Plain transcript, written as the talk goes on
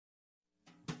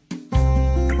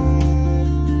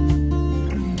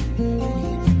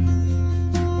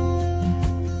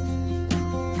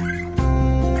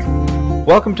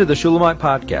Welcome to the Shulamite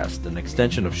Podcast, an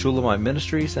extension of Shulamite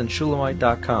Ministries and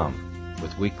Shulamite.com,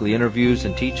 with weekly interviews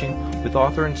and teaching with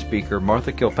author and speaker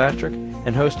Martha Kilpatrick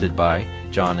and hosted by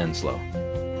John Enslow.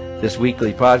 This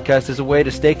weekly podcast is a way to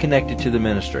stay connected to the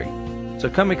ministry. So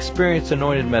come experience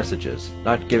anointed messages,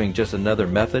 not giving just another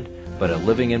method, but a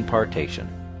living impartation.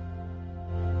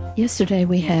 Yesterday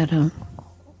we had a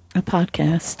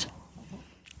podcast,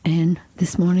 and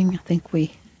this morning I think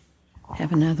we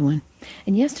have another one.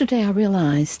 And yesterday I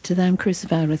realized that I'm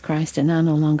crucified with Christ, and I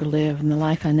no longer live. And the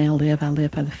life I now live, I live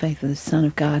by the faith of the Son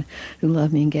of God who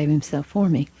loved me and gave himself for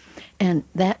me. And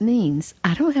that means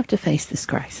I don't have to face this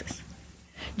crisis.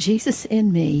 Jesus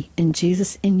in me and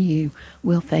Jesus in you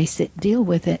will face it, deal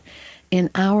with it in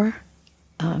our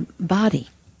body.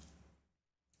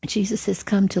 Jesus has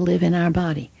come to live in our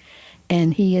body,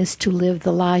 and he is to live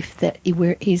the life that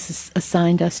he's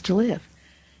assigned us to live.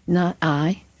 Not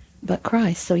I, but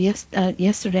Christ. So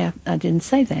yesterday I didn't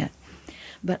say that.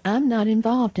 But I'm not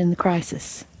involved in the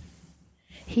crisis.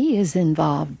 He is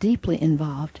involved, deeply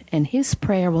involved, and his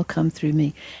prayer will come through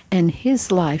me, and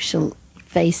his life shall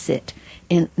face it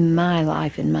in my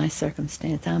life, in my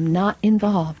circumstance. I'm not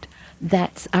involved.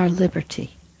 That's our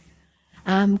liberty.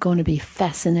 I'm going to be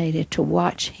fascinated to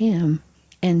watch him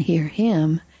and hear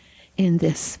him in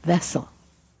this vessel.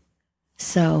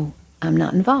 So I'm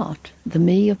not involved. The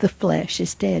me of the flesh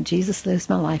is dead. Jesus lives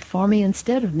my life for me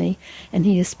instead of me, and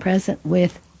he is present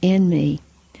within me.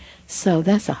 So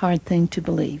that's a hard thing to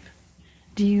believe.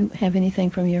 Do you have anything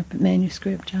from your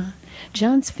manuscript, John?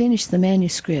 John's finished the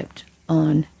manuscript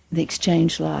on the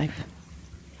exchange life.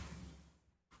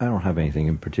 I don't have anything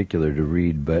in particular to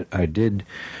read, but I did,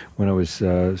 when I was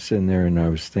sitting there and I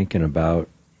was thinking about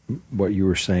what you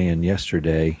were saying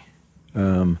yesterday,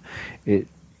 I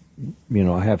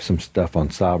have some stuff on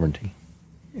sovereignty,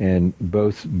 and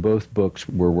both books,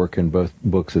 we're working both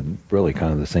books at really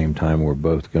kind of the same time. We're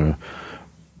both going to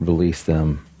release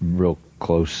them real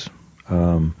close.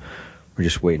 We're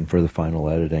just waiting for the final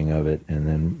editing of it and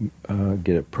then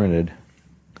get it printed.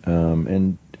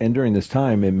 And during this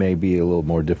time, it may be a little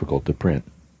more difficult to print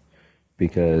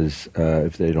because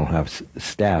if they don't have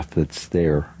staff that's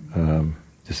there,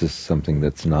 this is something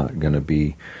that's not going to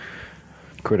be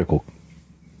critical.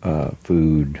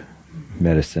 Food,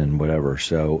 medicine, whatever.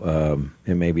 So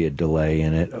it may be a delay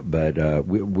in it, but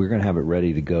we're going to have it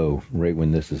ready to go right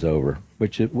when this is over,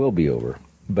 which it will be over.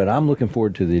 But I'm looking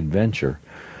forward to the adventure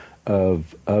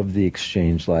of the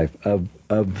exchange life, of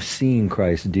seeing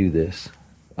Christ do this.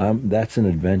 That's an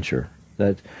adventure.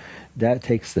 That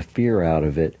takes the fear out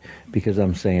of it, because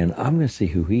I'm saying I'm going to see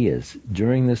who he is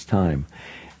during this time.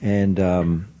 And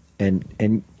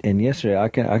yesterday, I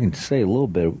can say a little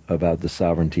bit about the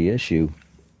sovereignty issue.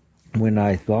 When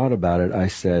I thought about it, I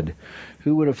said,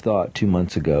 who would have thought 2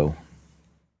 months ago,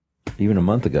 even a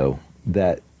month ago,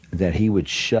 that he would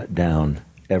shut down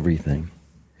everything,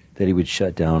 that he would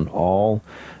shut down all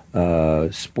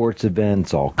sports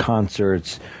events, all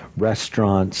concerts,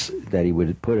 restaurants, that he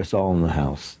would put us all in the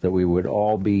house, that we would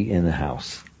all be in the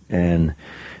house. And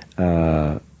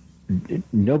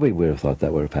nobody would have thought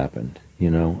that would have happened.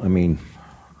 I mean,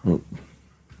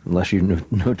 unless you're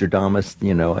Nostradamus,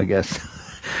 I guess.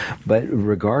 But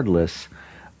regardless,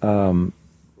 in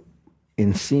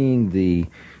seeing the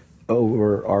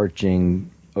overreaching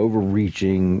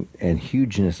and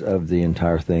hugeness of the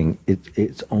entire thing,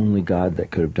 it's only God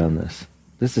that could have done this.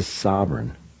 This is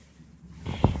sovereign.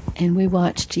 And we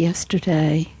watched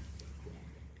yesterday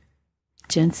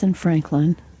Jensen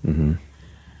Franklin. Mm-hmm.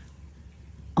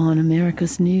 On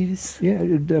America's News. Yeah,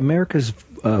 America's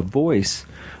Voice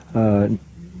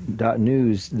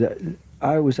 .news.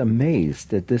 I was amazed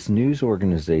that this news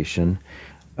organization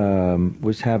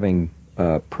was having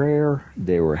prayer.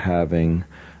 They were having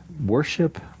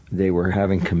worship. They were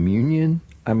having communion.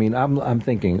 I mean, I'm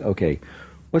thinking, okay,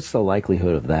 what's the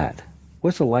likelihood of that?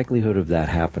 What's the likelihood of that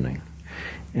happening?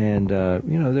 And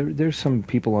there's some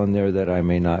people on there that I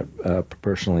may not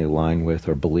personally align with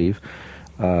or believe.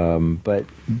 But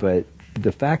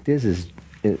the fact is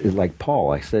like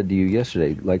Paul, I said to you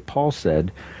yesterday, like Paul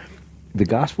said, the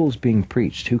gospel is being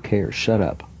preached. Who cares? Shut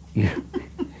up.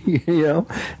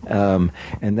 And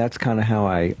that's kind of how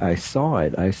I saw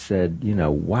it. I said,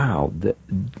 wow,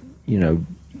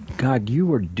 God,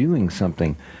 you are doing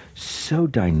something so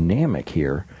dynamic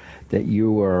here that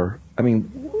you are,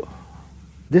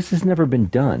 this has never been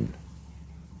done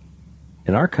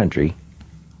in our country,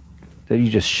 that you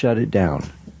just shut it down.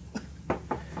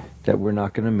 That we're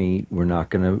not going to meet, we're not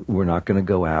going to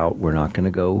go out, we're not going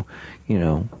to go,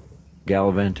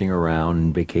 gallivanting around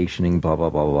and vacationing, blah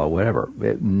blah blah blah, whatever.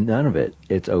 None of it.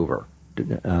 It's over.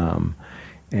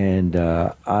 And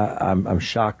I'm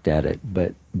shocked at it,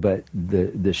 but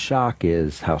the shock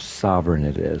is how sovereign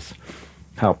it is,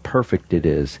 how perfect it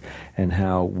is, and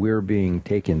how we're being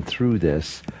taken through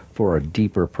this for a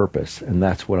deeper purpose. And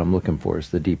that's what I'm looking for, is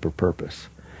the deeper purpose.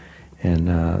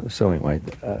 And so anyway,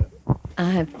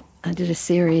 I did a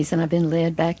series, and I've been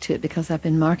led back to it because I've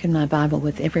been marking my Bible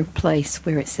with every place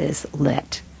where it says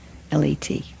let,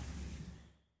 L-E-T.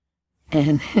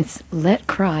 And it's let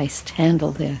Christ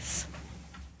handle this.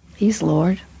 He's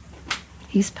Lord.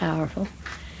 He's powerful.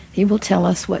 He will tell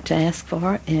us what to ask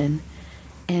for, and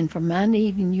for my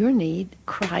need and your need,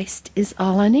 Christ is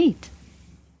all I need.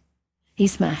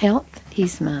 He's my health.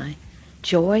 He's my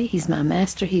joy. He's my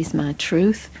master. He's my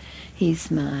truth.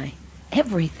 He's my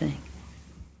everything.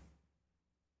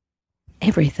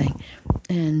 Everything.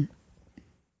 And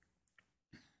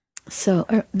so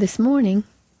this morning,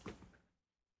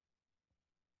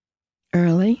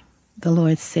 early, the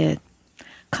Lord said,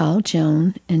 call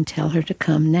Joan and tell her to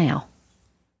come now.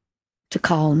 To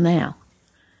call now.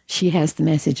 She has the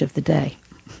message of the day.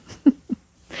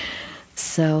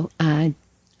 So I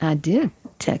did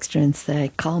text her and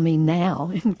say, call me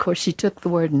now. And of course she took the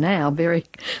word now very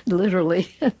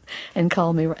literally and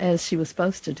called me as she was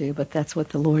supposed to do, but that's what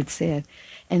the Lord said.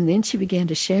 And then she began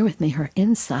to share with me her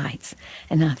insights.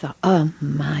 And I thought, oh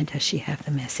my, does she have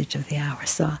the message of the hour.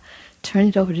 So I turned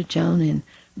it over to Joan and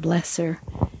bless her.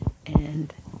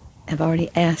 And I've already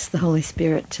asked the Holy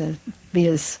Spirit to be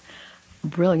as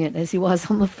brilliant as he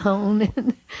was on the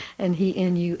phone, and he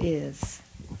in you is.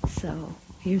 So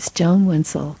here's Joan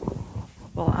Winsell.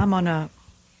 Well,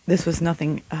 this was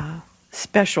nothing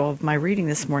special of my reading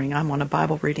this morning. I'm on a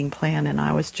Bible reading plan, and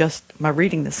my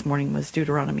reading this morning was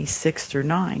Deuteronomy 6 through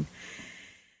 9.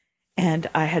 And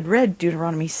I had read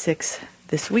Deuteronomy 6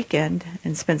 this weekend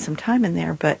and spent some time in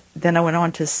there, but then I went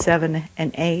on to 7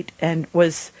 and 8 and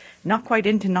was not quite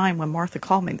into 9 when Martha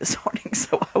called me this morning,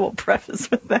 so I will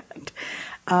preface with that.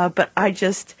 But I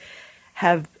just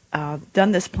have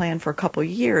done this plan for a couple of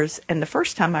years, and the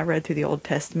first time I read through the Old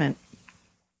Testament,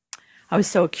 I was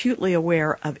so acutely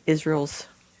aware of Israel's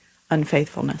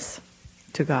unfaithfulness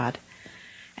to God.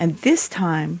 And this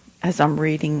time, as I'm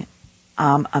reading,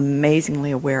 I'm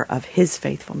amazingly aware of his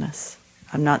faithfulness.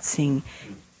 I'm not seeing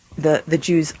the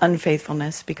Jews'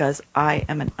 unfaithfulness because I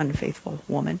am an unfaithful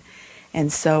woman.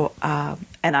 And so,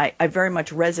 and I very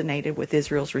much resonated with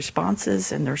Israel's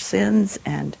responses and their sins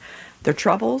and their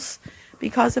troubles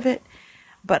because of it.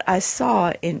 But I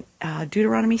saw in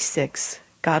Deuteronomy 6,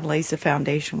 God lays a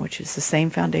foundation, which is the same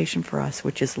foundation for us,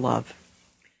 which is love.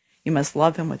 You must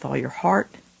love him with all your heart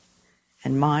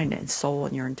and mind and soul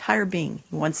and your entire being.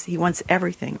 He wants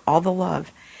everything, all the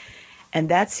love. And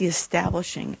that's the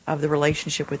establishing of the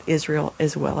relationship with Israel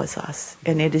as well as us.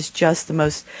 And it is just the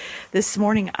most... This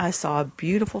morning I saw a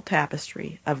beautiful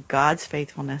tapestry of God's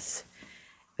faithfulness,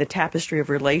 the tapestry of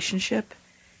relationship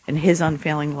and his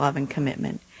unfailing love and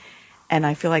commitment. And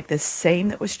I feel like the same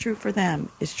that was true for them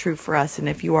is true for us. And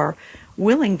if you are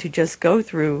willing to just go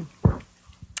through,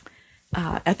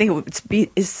 I think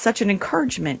is such an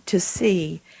encouragement to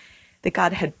see that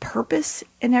God had purpose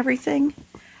in everything.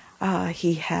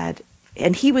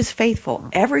 And he was faithful.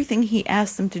 Everything he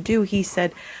asked them to do, he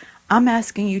said, I'm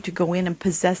asking you to go in and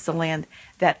possess the land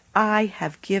that I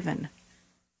have given.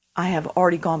 I have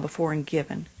already gone before and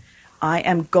given. I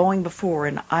am going before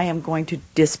and I am going to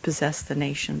dispossess the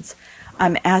nations.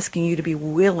 I'm asking you to be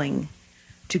willing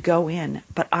to go in,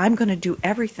 but I'm going to do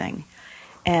everything.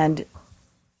 And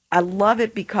I love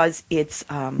it because it's,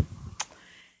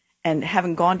 and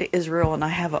having gone to Israel, and I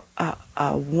have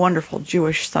a wonderful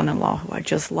Jewish son-in-law who I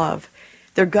just love.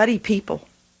 They're gutty people.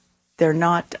 They're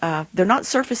not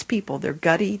surface people. They're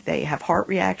gutty. They have heart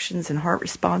reactions and heart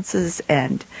responses,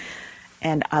 and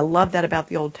I love that about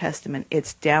the Old Testament.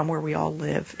 It's down where we all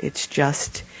live. It's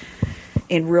just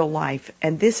in real life.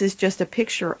 And this is just a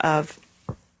picture of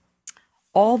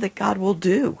all that God will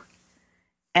do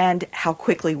and how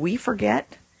quickly we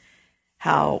forget,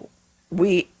 how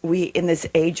we in this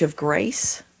age of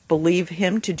grace believe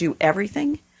him to do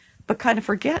everything, but kind of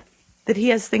forget that he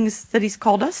has things that he's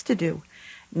called us to do.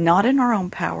 Not in our own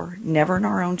power, never in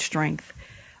our own strength,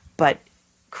 but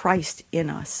Christ in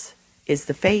us is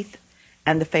the faith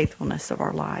and the faithfulness of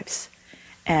our lives.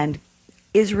 And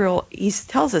Israel, he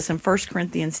tells us in 1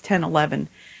 Corinthians 10:11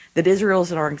 that Israel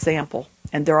is our example,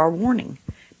 and they're our warning,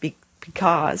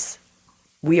 because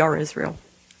we are Israel.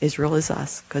 Israel is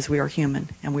us, because we are human,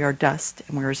 and we are dust,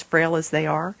 and we're as frail as they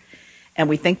are, and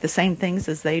we think the same things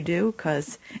as they do,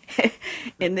 because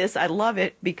in this, I love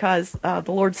it, because the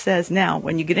Lord says, now,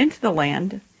 when you get into the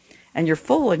land, and you're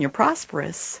full and you're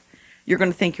prosperous, you're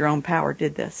going to think your own power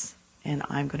did this. and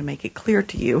I'm going to make it clear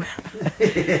to you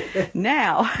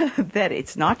now that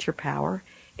it's not your power,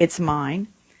 it's mine.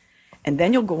 And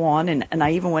then you'll go on, and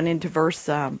I even went into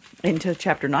into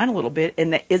chapter 9 a little bit,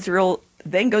 and that Israel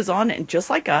then goes on, and just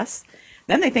like us,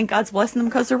 then they think God's blessing them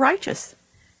because they're righteous.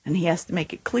 And he has to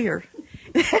make it clear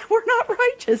that we're not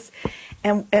righteous.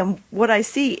 And what I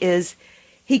see is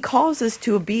he calls us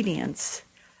to obedience,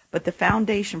 but the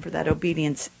foundation for that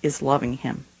obedience is loving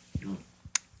him.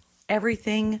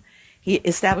 Everything, he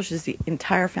establishes the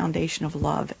entire foundation of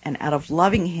love, and out of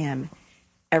loving him,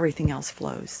 everything else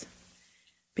flows.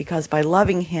 Because by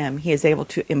loving him, he is able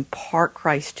to impart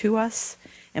Christ to us,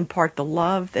 impart the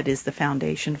love that is the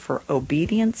foundation for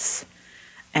obedience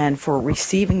and for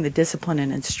receiving the discipline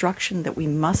and instruction that we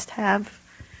must have.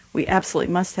 We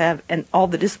absolutely must have. And all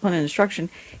the discipline and instruction,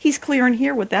 he's clear in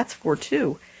here what that's for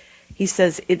too. He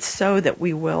says it's so that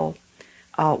we will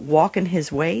walk in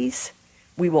his ways,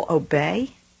 we will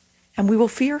obey, and we will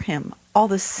fear him. All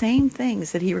the same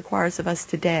things that he requires of us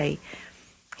today,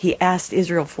 he asked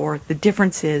Israel for. The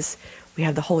difference is we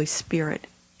have the Holy Spirit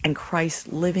and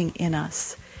Christ living in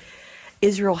us.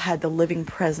 Israel had the living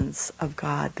presence of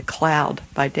God, the cloud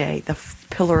by day, the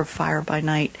pillar of fire by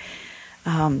night.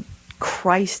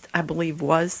 Christ, I believe,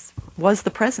 was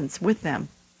the presence with them.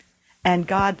 And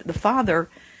God, the Father,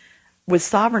 with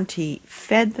sovereignty,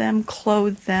 fed them,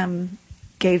 clothed them,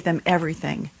 gave them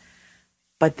everything,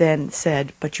 but then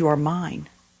said, but you are mine.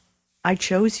 I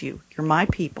chose you. You're my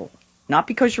people. Not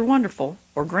because you're wonderful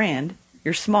or grand.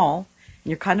 You're small,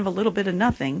 and you're kind of a little bit of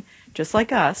nothing, just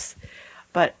like us.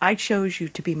 But I chose you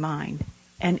to be mine.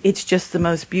 And it's just the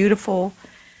most beautiful,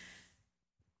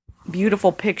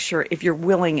 beautiful picture if you're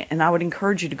willing. And I would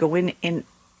encourage you to go in and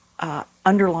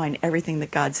underline everything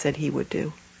that God said he would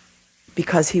do,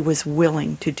 because he was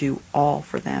willing to do all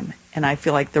for them. And I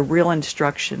feel like the real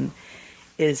instruction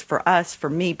is for us, for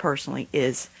me personally,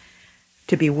 is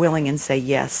to be willing and say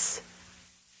yes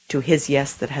to his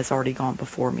yes that has already gone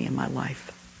before me in my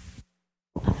life.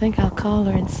 I think I'll call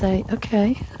her and say,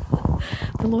 okay,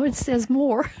 the Lord says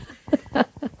more.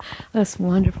 That's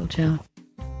wonderful, John.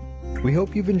 We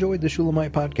hope you've enjoyed the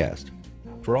Shulamite podcast.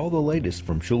 For all the latest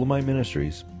from Shulamite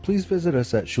Ministries, please visit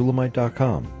us at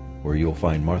Shulamite.com, where you'll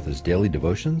find Martha's daily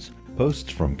devotions,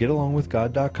 posts from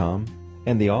GetAlongWithGod.com,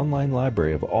 and the online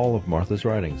library of all of Martha's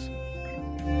writings.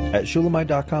 At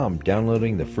Shulamite.com,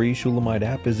 downloading the free Shulamite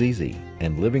app is easy,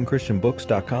 and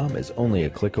LivingChristianBooks.com is only a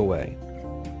click away.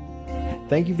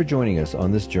 Thank you for joining us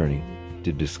on this journey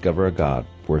to discover a God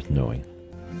worth knowing.